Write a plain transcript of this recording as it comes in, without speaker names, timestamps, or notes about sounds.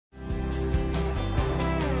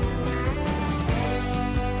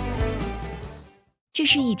这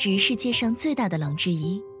是一只世界上最大的狼之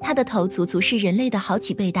一，它的头足足是人类的好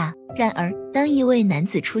几倍大。然而，当一位男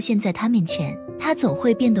子出现在他面前，他总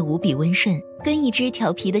会变得无比温顺，跟一只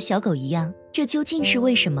调皮的小狗一样。这究竟是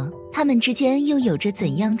为什么？他们之间又有着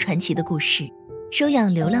怎样传奇的故事？收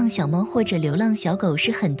养流浪小猫或者流浪小狗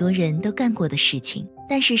是很多人都干过的事情，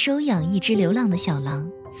但是收养一只流浪的小狼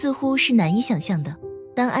似乎是难以想象的。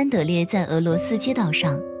当安德烈在俄罗斯街道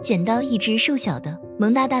上捡到一只瘦小的、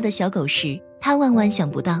萌哒哒的小狗时，他万万想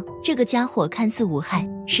不到，这个家伙看似无害，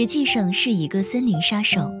实际上是一个森林杀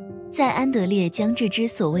手。在安德烈将这只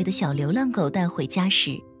所谓的小流浪狗带回家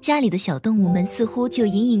时，家里的小动物们似乎就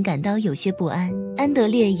隐隐感到有些不安。安德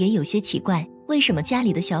烈也有些奇怪，为什么家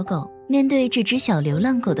里的小狗面对这只小流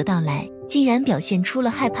浪狗的到来，竟然表现出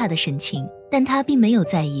了害怕的神情？但他并没有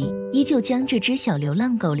在意，依旧将这只小流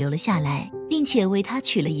浪狗留了下来，并且为它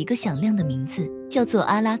取了一个响亮的名字，叫做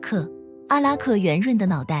阿拉克。阿拉克圆润的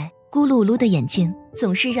脑袋，咕噜噜的眼睛，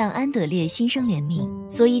总是让安德烈心生怜悯。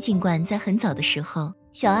所以尽管在很早的时候，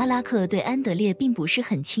小阿拉克对安德烈并不是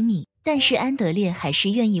很亲密，但是安德烈还是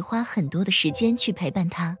愿意花很多的时间去陪伴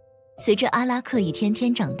他。随着阿拉克一天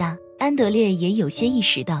天长大，安德烈也有些意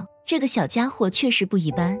识到，这个小家伙确实不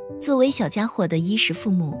一般。作为小家伙的衣食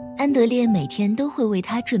父母，安德烈每天都会为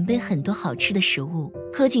他准备很多好吃的食物。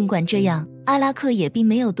可尽管这样，阿拉克也并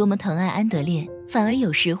没有多么疼爱安德烈，反而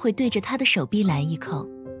有时会对着他的手臂来一口。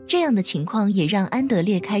这样的情况也让安德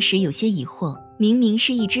烈开始有些疑惑，明明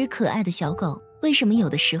是一只可爱的小狗，为什么有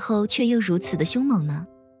的时候却又如此的凶猛呢？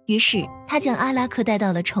于是他将阿拉克带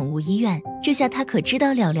到了宠物医院，这下他可知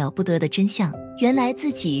道了不得的真相。原来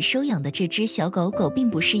自己收养的这只小狗狗并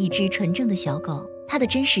不是一只纯正的小狗，它的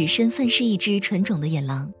真实身份是一只纯种的野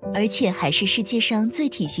狼，而且还是世界上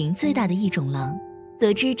体型最大的一种狼。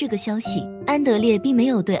得知这个消息，安德烈并没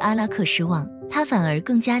有对阿拉克失望，他反而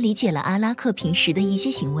更加理解了阿拉克平时的一些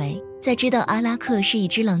行为。在知道阿拉克是一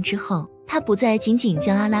只狼之后，他不再仅仅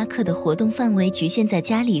将阿拉克的活动范围局限在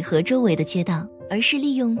家里和周围的街道，而是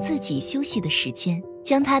利用自己休息的时间，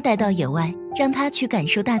将他带到野外，让他去感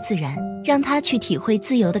受大自然，让他去体会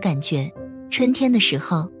自由的感觉。春天的时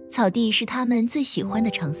候，草地是他们最喜欢的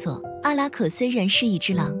场所。阿拉克虽然是一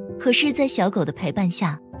只狼，可是在小狗的陪伴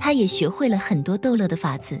下，他也学会了很多逗乐的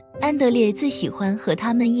法子。安德烈最喜欢和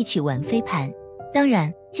他们一起玩飞盘。当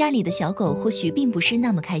然，家里的小狗或许并不是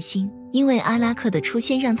那么开心，因为阿拉克的出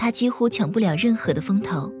现让他几乎抢不了任何的风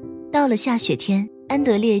头。到了下雪天，安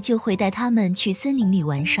德烈就会带他们去森林里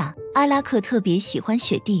玩耍。阿拉克特别喜欢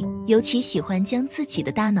雪地，尤其喜欢将自己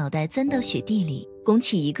的大脑袋钻到雪地里，拱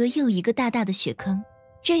起一个又一个大大的雪坑。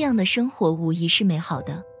这样的生活无疑是美好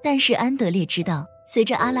的，但是安德烈知道，随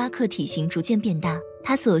着阿拉克体型逐渐变大，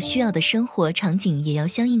他所需要的生活场景也要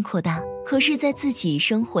相应扩大。可是在自己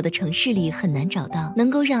生活的城市里很难找到能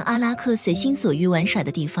够让阿拉克随心所欲玩耍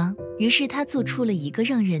的地方，于是他做出了一个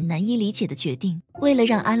让人难以理解的决定。为了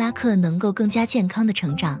让阿拉克能够更加健康的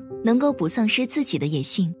成长，能够不丧失自己的野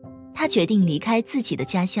性，他决定离开自己的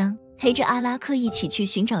家乡，陪着阿拉克一起去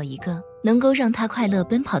寻找一个能够让他快乐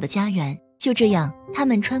奔跑的家园。就这样，他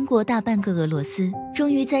们穿过大半个俄罗斯，终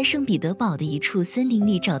于在圣彼得堡的一处森林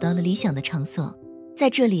里找到了理想的场所。在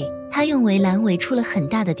这里，他用围栏围出了很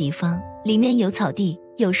大的地方，里面有草地，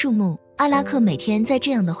有树木。阿拉克每天在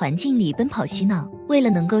这样的环境里奔跑嬉闹，为了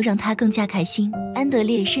能够让他更加开心，安德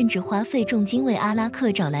烈甚至花费重金为阿拉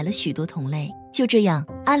克找来了许多同类。就这样，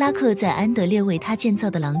阿拉克在安德烈为他建造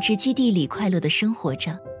的狼之基地里快乐地生活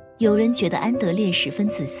着。有人觉得安德烈十分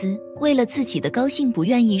自私，为了自己的高兴不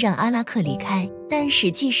愿意让阿拉克离开，但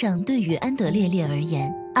实际上对于安德烈而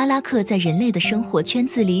言，阿拉克在人类的生活圈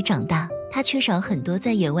子里长大，他缺少很多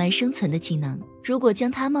在野外生存的技能。如果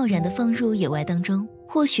将他贸然地放入野外当中，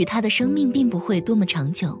或许他的生命并不会多么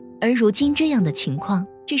长久。而如今这样的情况，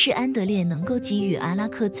这是安德烈能够给予阿拉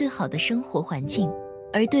克最好的生活环境。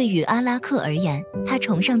而对于阿拉克而言，他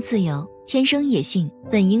崇尚自由，天生野性，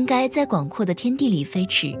本应该在广阔的天地里飞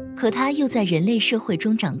驰，可他又在人类社会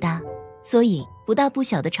中长大。所以不大不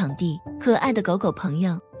小的场地，可爱的狗狗朋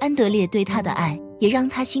友，安德烈对他的爱也让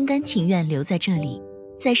他心甘情愿留在这里。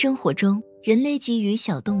在生活中，人类给予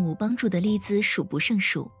小动物帮助的例子数不胜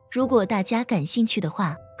数。如果大家感兴趣的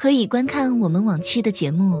话，可以观看我们往期的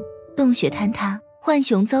节目。洞穴坍塌，浣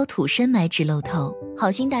熊遭土深埋只露头，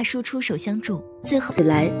好心大叔出手相助，最后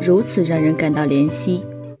来如此让人感到怜惜。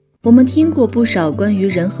我们听过不少关于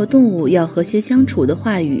人和动物要和谐相处的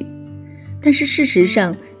话语，但是事实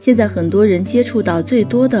上，现在很多人接触到最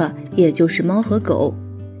多的也就是猫和狗。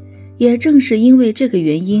也正是因为这个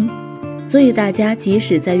原因，所以大家即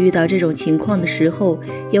使在遇到这种情况的时候，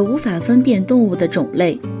也无法分辨动物的种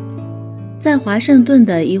类。在华盛顿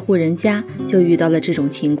的一户人家就遇到了这种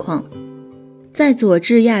情况。在佐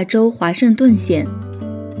治亚州华盛顿县，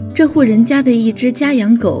这户人家的一只家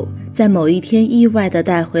养狗在某一天意外地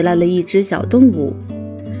带回来了一只小动物。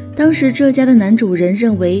当时这家的男主人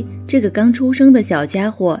认为这个刚出生的小家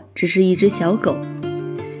伙只是一只小狗，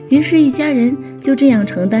于是一家人就这样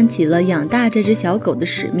承担起了养大这只小狗的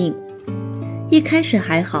使命。一开始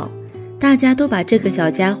还好，大家都把这个小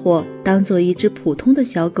家伙当作一只普通的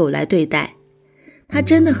小狗来对待，它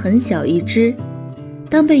真的很小一只，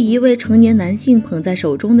当被一位成年男性捧在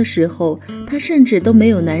手中的时候，它甚至都没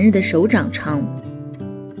有男人的手掌长。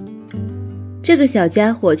这个小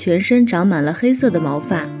家伙全身长满了黑色的毛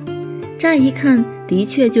发，乍一看的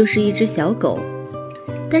确就是一只小狗，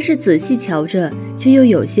但是仔细瞧着却又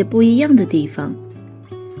有些不一样的地方，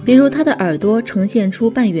比如它的耳朵呈现出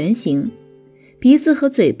半圆形，鼻子和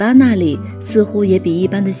嘴巴那里似乎也比一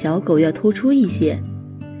般的小狗要突出一些，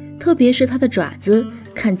特别是它的爪子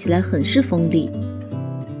看起来很是锋利。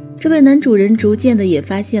这位男主人逐渐的也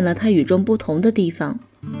发现了它与众不同的地方，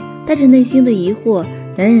带着内心的疑惑，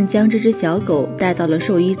男人将这只小狗带到了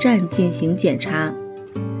兽医站进行检查。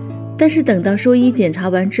但是等到兽医检查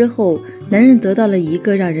完之后，男人得到了一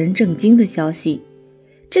个让人震惊的消息，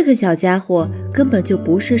这个小家伙根本就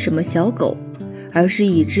不是什么小狗，而是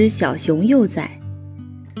一只小熊幼崽。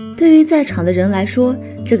对于在场的人来说，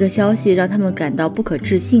这个消息让他们感到不可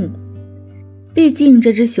置信，毕竟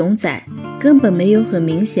这只熊崽根本没有很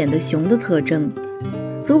明显的熊的特征，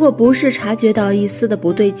如果不是察觉到一丝的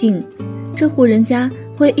不对劲，这户人家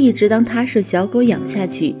会一直当它是小狗养下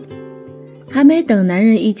去。还没等男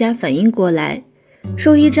人一家反应过来，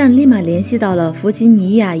兽医站立马联系到了弗吉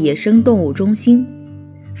尼亚野生动物中心，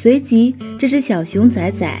随即这只小熊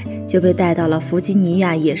崽崽就被带到了弗吉尼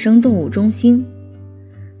亚野生动物中心。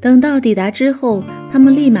等到抵达之后，他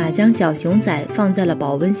们立马将小熊崽放在了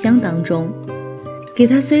保温箱当中，给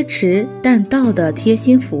它虽迟但到的贴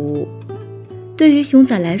心服务。对于熊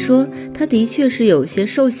崽来说，它的确是有些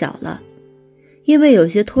瘦小了，因为有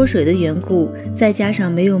些脱水的缘故，再加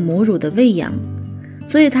上没有母乳的喂养，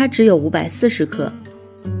所以它只有540克。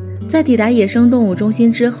在抵达野生动物中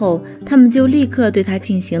心之后，他们就立刻对它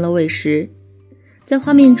进行了喂食。在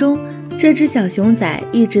画面中，这只小熊崽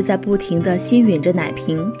一直在不停地吸吮着奶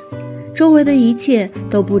瓶，周围的一切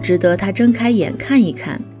都不值得它睁开眼看一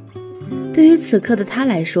看。对于此刻的它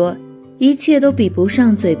来说，一切都比不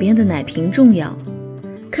上嘴边的奶瓶重要。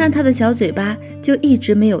看它的小嘴巴就一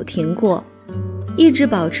直没有停过，一直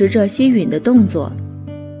保持着吸吮的动作。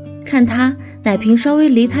看它，奶瓶稍微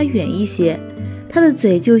离它远一些，它的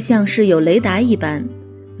嘴就像是有雷达一般，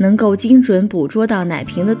能够精准捕捉到奶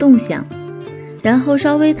瓶的动向，然后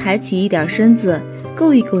稍微抬起一点身子，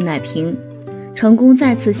够一够奶瓶，成功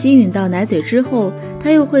再次吸吮到奶嘴之后，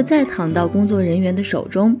它又会再躺到工作人员的手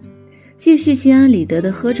中，继续心安理得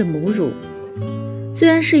地喝着母乳。虽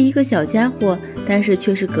然是一个小家伙，但是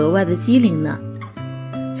却是格外的机灵呢。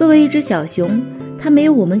作为一只小熊，它没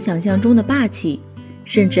有我们想象中的霸气，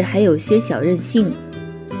甚至还有些小任性。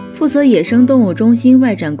负责野生动物中心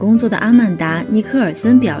外展工作的阿曼达·尼科尔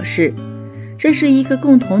森表示，这是一个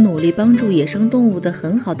共同努力帮助野生动物的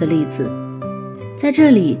很好的例子。在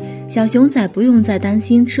这里，小熊崽不用再担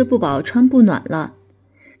心吃不饱穿不暖了，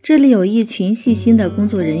这里有一群细心的工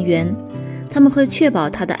作人员，他们会确保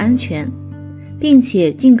它的安全，并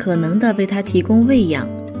且尽可能地为它提供喂养，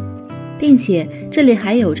并且这里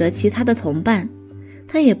还有着其他的同伴，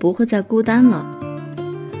它也不会再孤单了。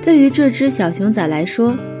对于这只小熊崽来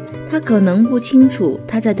说，它可能不清楚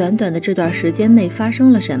它在短短的这段时间内发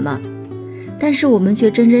生了什么，但是我们却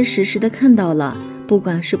真真实实地看到了，不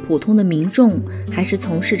管是普通的民众，还是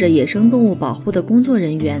从事着野生动物保护的工作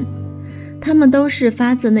人员，他们都是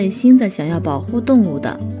发自内心的想要保护动物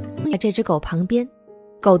的。在这只狗旁边，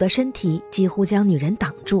狗的身体几乎将女人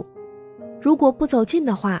挡住，如果不走近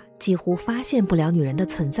的话，几乎发现不了女人的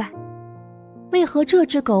存在。为何这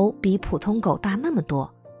只狗比普通狗大那么多？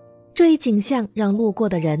这一景象让路过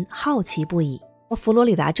的人好奇不已。佛罗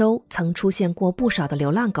里达州曾出现过不少的流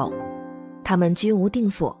浪狗，它们居无定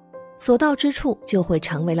所，所到之处就会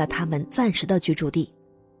成为了它们暂时的居住地。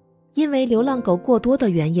因为流浪狗过多的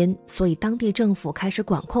原因，所以当地政府开始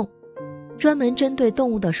管控，专门针对动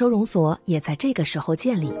物的收容所也在这个时候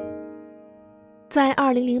建立。在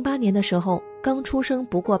2008年的时候，刚出生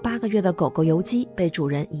不过8个月的狗狗尤基被主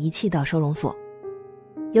人遗弃到收容所。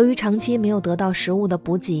由于长期没有得到食物的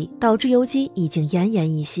补给，导致尤基已经奄奄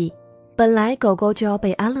一息。本来狗狗就要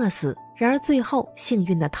被安乐死，然而最后幸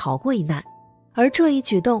运地逃过一难，而这一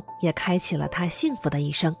举动也开启了它幸福的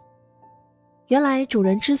一生。原来主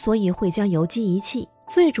人之所以会将尤基遗弃，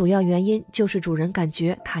最主要原因就是主人感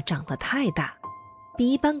觉它长得太大，比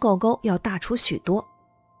一般狗狗要大出许多。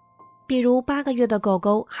比如8个月的狗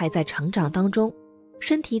狗还在成长当中，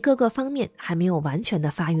身体各个方面还没有完全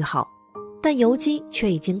的发育好，但游击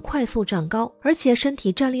却已经快速长高，而且身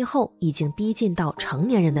体站立后已经逼近到成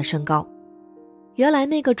年人的身高。原来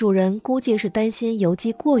那个主人估计是担心游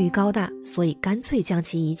击过于高大，所以干脆将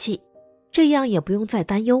其遗弃，这样也不用再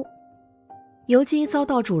担忧。游击遭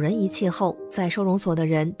到主人遗弃后，在收容所的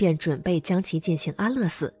人便准备将其进行安乐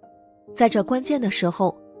死。在这关键的时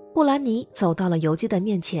候，布兰妮走到了游击的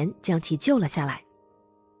面前，将其救了下来。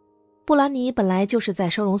布兰妮本来就是在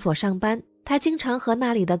收容所上班，她经常和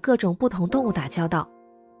那里的各种不同动物打交道，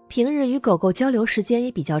平日与狗狗交流时间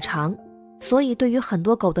也比较长，所以对于很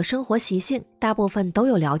多狗的生活习性，大部分都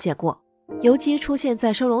有了解过。游击出现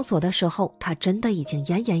在收容所的时候，她真的已经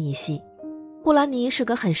奄奄一息。布兰妮是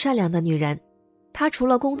个很善良的女人，她除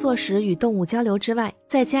了工作时与动物交流之外，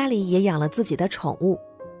在家里也养了自己的宠物。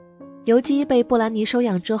游击被布兰妮收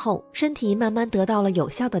养之后，身体慢慢得到了有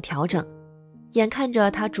效的调整，眼看着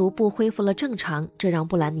她逐步恢复了正常，这让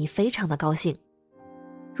布兰妮非常的高兴。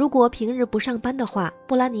如果平日不上班的话，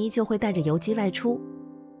布兰妮就会带着游击外出。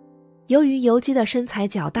由于游击的身材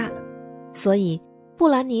较大，所以布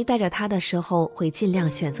兰妮带着它的时候会尽量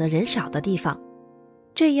选择人少的地方，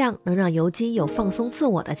这样能让游击有放松自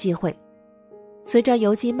我的机会。随着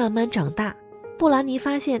游击慢慢长大，布兰妮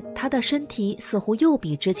发现她的身体似乎又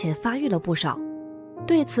比之前发育了不少，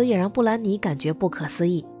对此也让布兰妮感觉不可思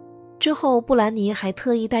议。之后布兰妮还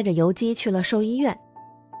特意带着游击去了兽医院，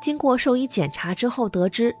经过兽医检查之后得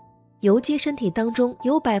知，游击身体当中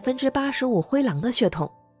有 85% 灰狼的血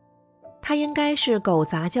统，它应该是狗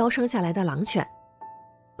杂交生下来的狼犬。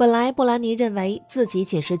本来布兰妮认为自己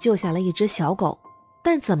仅是救下了一只小狗，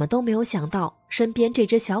但怎么都没有想到身边这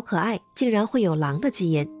只小可爱竟然会有狼的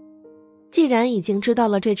基因。既然已经知道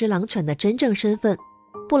了这只狼犬的真正身份，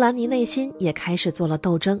布兰妮内心也开始做了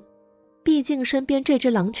斗争。毕竟身边这只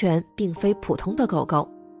狼犬并非普通的狗狗，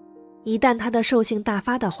一旦它的兽性大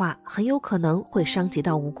发的话，很有可能会伤及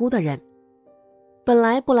到无辜的人。本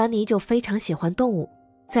来布兰妮就非常喜欢动物，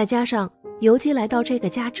再加上游击来到这个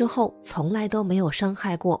家之后，从来都没有伤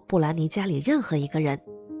害过布兰妮家里任何一个人，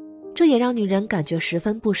这也让女人感觉十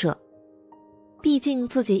分不舍。毕竟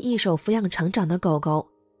自己一手抚养成长的狗狗，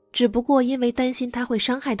只不过因为担心它会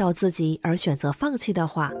伤害到自己而选择放弃的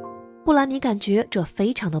话，布兰妮感觉这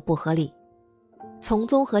非常的不合理。从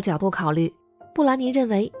综合角度考虑，布兰妮认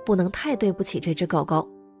为不能太对不起这只狗狗。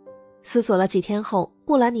思索了几天后，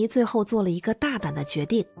布兰妮最后做了一个大胆的决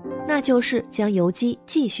定，那就是将游击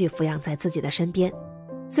继续抚养在自己的身边。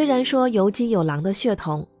虽然说游击有狼的血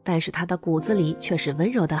统，但是他的骨子里却是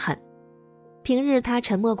温柔得很。平日他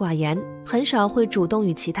沉默寡言，很少会主动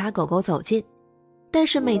与其他狗狗走近，但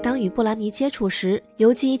是每当与布兰妮接触时，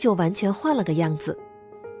游击就完全换了个样子。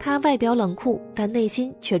他外表冷酷，但内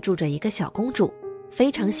心却住着一个小公主，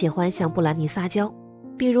非常喜欢向布兰妮撒娇。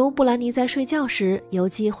比如布兰妮在睡觉时，游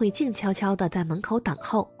击会静悄悄地在门口等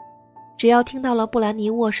候，只要听到了布兰妮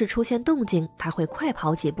卧室出现动静，他会快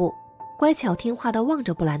跑几步，乖巧听话地望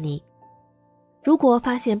着布兰妮。如果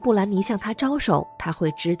发现布兰妮向他招手，他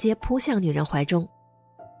会直接扑向女人怀中。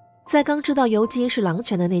在刚知道游击是狼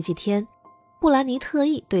犬的那几天，布兰妮特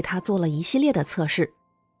意对他做了一系列的测试，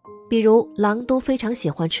比如狼都非常喜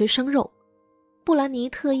欢吃生肉，布兰妮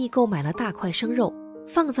特意购买了大块生肉，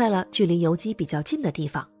放在了距离游击比较近的地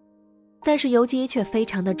方，但是游击却非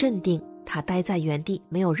常的镇定，他待在原地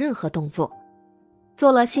没有任何动作。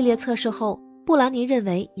做了系列测试后，布兰妮认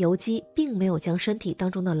为游击并没有将身体当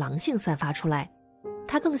中的狼性散发出来，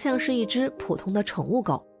它更像是一只普通的宠物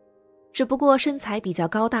狗，只不过身材比较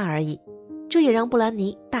高大而已。这也让布兰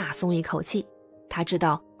妮大松一口气，她知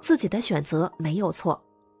道自己的选择没有错。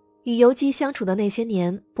与游击相处的那些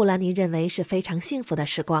年，布兰妮认为是非常幸福的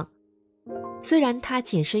时光。虽然它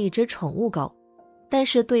仅是一只宠物狗，但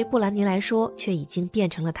是对布兰妮来说却已经变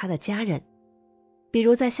成了她的家人。比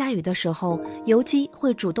如在下雨的时候，游击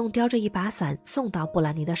会主动叼着一把伞送到布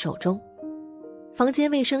兰妮的手中。房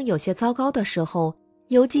间卫生有些糟糕的时候，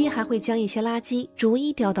游击还会将一些垃圾逐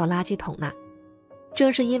一丢到垃圾桶那。正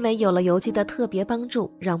是因为有了游击的特别帮助，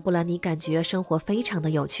让布兰妮感觉生活非常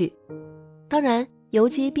的有趣。当然，游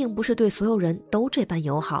击并不是对所有人都这般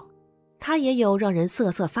友好，他也有让人瑟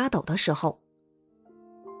瑟发抖的时候。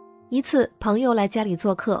一次朋友来家里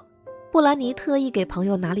做客，布兰妮特意给朋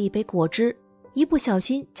友拿了一杯果汁，一不小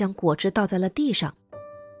心将果汁倒在了地上。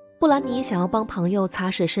布兰妮想要帮朋友擦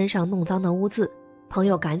拭身上弄脏的污渍，朋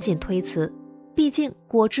友赶紧推辞，毕竟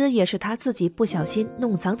果汁也是他自己不小心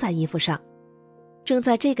弄脏在衣服上。正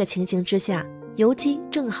在这个情形之下，游击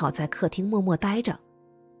正好在客厅默默待着。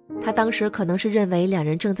他当时可能是认为两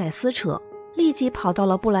人正在撕扯，立即跑到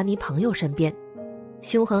了布兰妮朋友身边，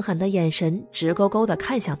凶狠狠的眼神直勾勾地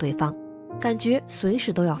看向对方。感觉随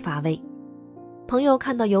时都要发威。朋友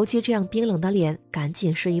看到游击这样冰冷的脸，赶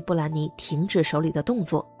紧示意布兰妮停止手里的动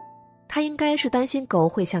作，他应该是担心狗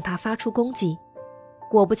会向他发出攻击。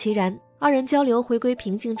果不其然，二人交流回归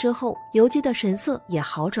平静之后，游击的神色也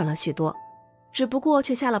好转了许多，只不过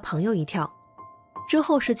却吓了朋友一跳。之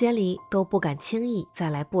后时间里都不敢轻易再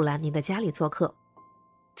来布兰妮的家里做客。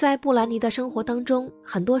在布兰妮的生活当中，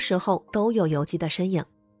很多时候都有游击的身影，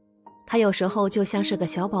他有时候就像是个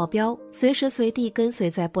小保镖，随时随地跟随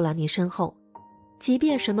在布兰妮身后，即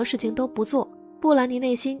便什么事情都不做，布兰妮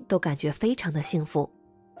内心都感觉非常的幸福，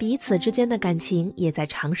彼此之间的感情也在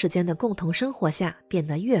长时间的共同生活下变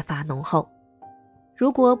得越发浓厚。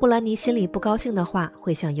如果布兰妮心里不高兴的话，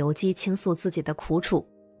会向游击倾诉自己的苦楚，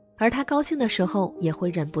而她高兴的时候也会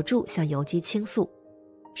忍不住向游击倾诉。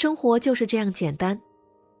生活就是这样简单。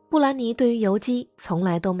布兰妮对于游击从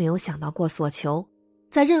来都没有想到过索求，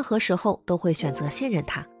在任何时候都会选择信任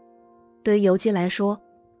他。对于游击来说，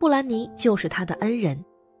布兰妮就是他的恩人，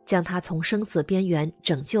将他从生死边缘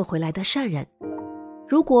拯救回来的善人。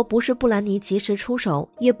如果不是布兰妮及时出手，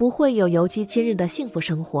也不会有游击今日的幸福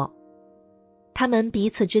生活。他们彼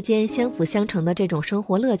此之间相辅相成的这种生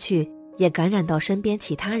活乐趣，也感染到身边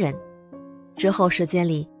其他人。之后时间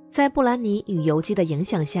里，在布兰妮与游击的影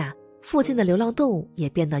响下，附近的流浪动物也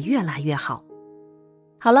变得越来越好。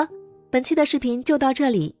好了，本期的视频就到这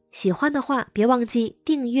里，喜欢的话别忘记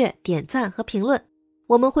订阅、点赞和评论，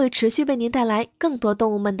我们会持续为您带来更多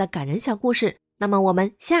动物们的感人小故事。那么我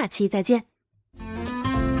们下期再见。